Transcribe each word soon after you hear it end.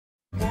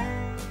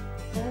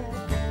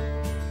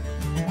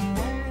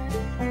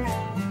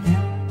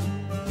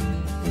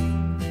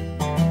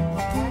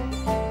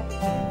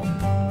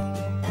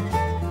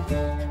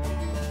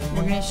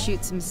gonna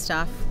shoot some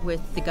stuff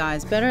with the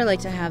guys. Better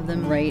like to have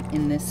them right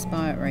in this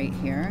spot right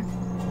here,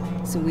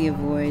 so we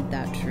avoid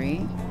that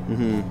tree.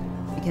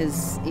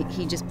 Because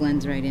he just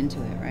blends right into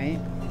it, right?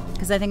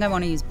 Because I think I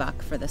want to use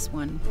Buck for this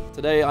one.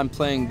 Today I'm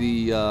playing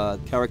the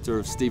character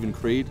of Stephen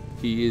Creed.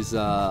 He is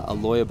a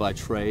lawyer by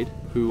trade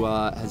who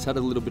has had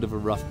a little bit of a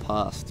rough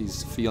past.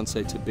 His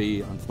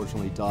fiancée-to-be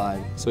unfortunately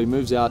died. So he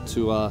moves out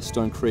to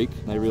Stone Creek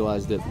and they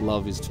realize that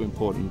love is too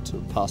important to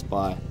pass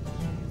by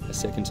a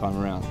second time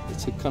around.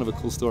 It's kind of a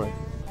cool story.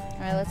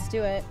 All right, let's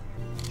do it.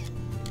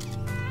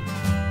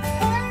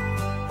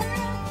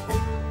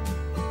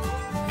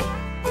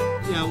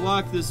 Yeah,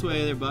 walk this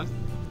way there, Buck.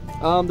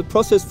 The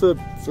process for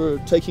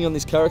taking on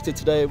this character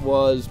today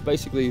was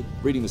basically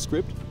reading the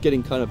script,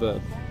 getting kind of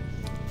a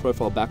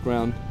profile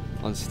background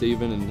on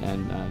Stephen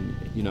and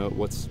you know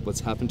what's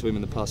happened to him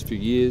in the past few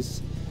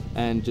years,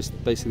 and just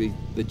basically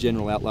the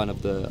general outline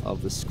of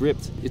the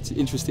script. It's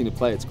interesting to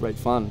play. It's great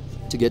fun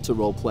to get to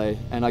role play,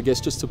 and I guess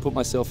just to put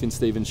myself in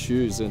Stephen's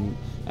shoes and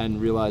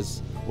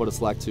realize what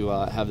it's like to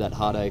have that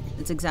heartache.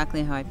 It's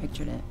exactly how I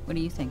pictured it. What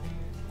do you think?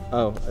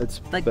 Oh,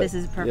 it's like this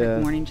is a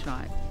perfect morning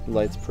shot.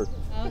 Lights per.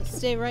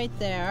 Stay right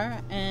there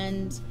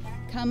and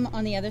come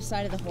on the other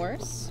side of the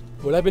horse.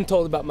 What I've been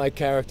told about my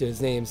character,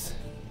 his name's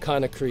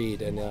Connor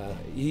Creed, and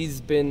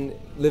he's been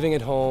living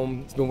at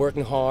home, he's been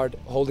working hard,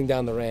 holding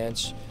down the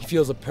ranch. He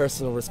feels a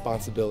personal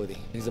responsibility.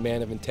 He's a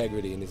man of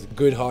integrity and he's a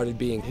good-hearted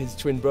being. His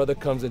twin brother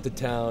comes into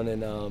town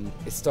and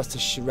it starts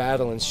to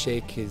rattle and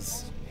shake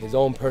his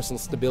own personal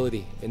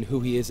stability and who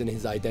he is and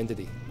his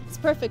identity. It's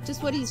perfect.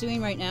 Just what he's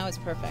doing right now is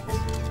perfect.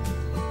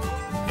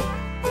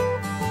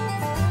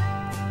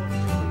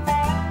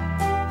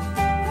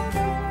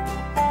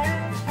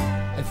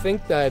 I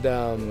think that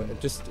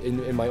just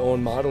in my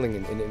own modeling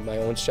and in my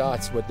own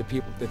shots,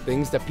 the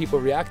things that people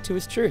react to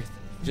is truth.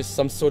 Just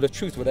some sort of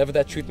truth, whatever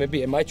that truth may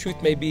be. And my truth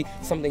may be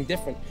something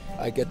different.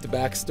 I get the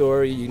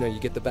backstory, you know, you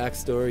get the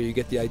backstory, you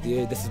get the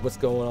idea, this is what's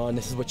going on,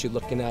 this is what you're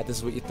looking at, this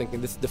is what you're thinking,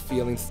 this is the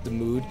feeling, this is the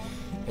mood.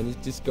 And you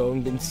just go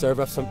and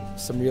serve up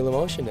some real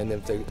emotion. And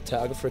if the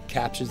photographer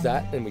captures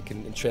that and we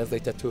can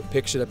translate that to a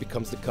picture that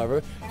becomes the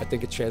cover, I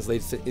think it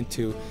translates it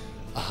into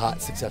a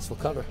hot, successful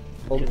cover.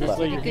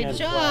 Good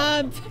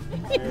job!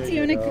 You're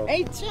doing a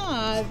great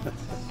job!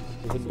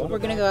 We're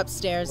going to go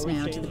upstairs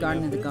now to the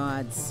Garden of the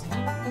Gods.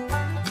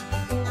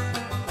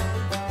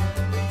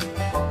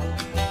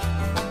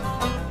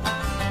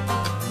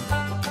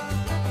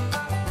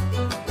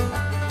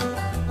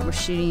 We're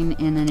shooting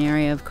in an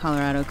area of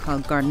Colorado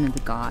called Garden of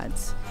the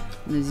Gods.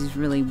 And there's these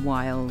really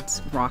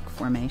wild rock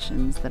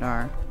formations that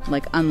are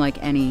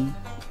unlike any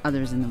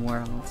others in the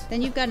world.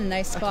 Then you've got a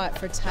nice spot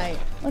for type.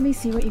 Let me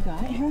see what you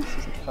got here.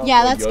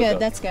 Yeah, that's good,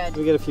 that's good.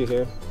 We get a few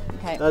here.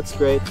 Okay. That's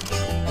great.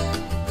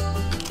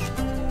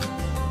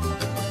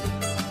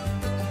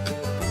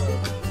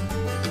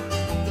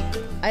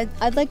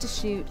 I'd like to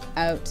shoot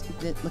out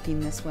looking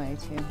this way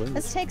too.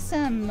 Let's take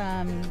some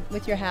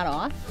with your hat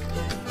off.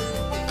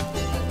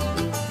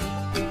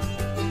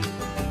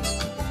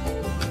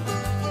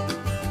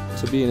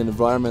 To be in an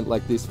environment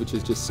like this, which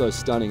is just so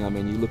stunning, I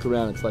mean, you look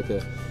around, it's like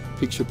a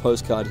picture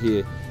postcard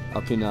here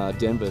up in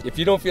Denver. If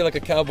you don't feel like a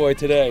cowboy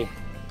today,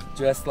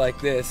 dressed like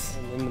this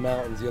in the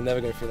mountains, you're never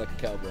going to feel like a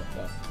cowboy.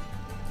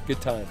 Good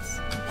times.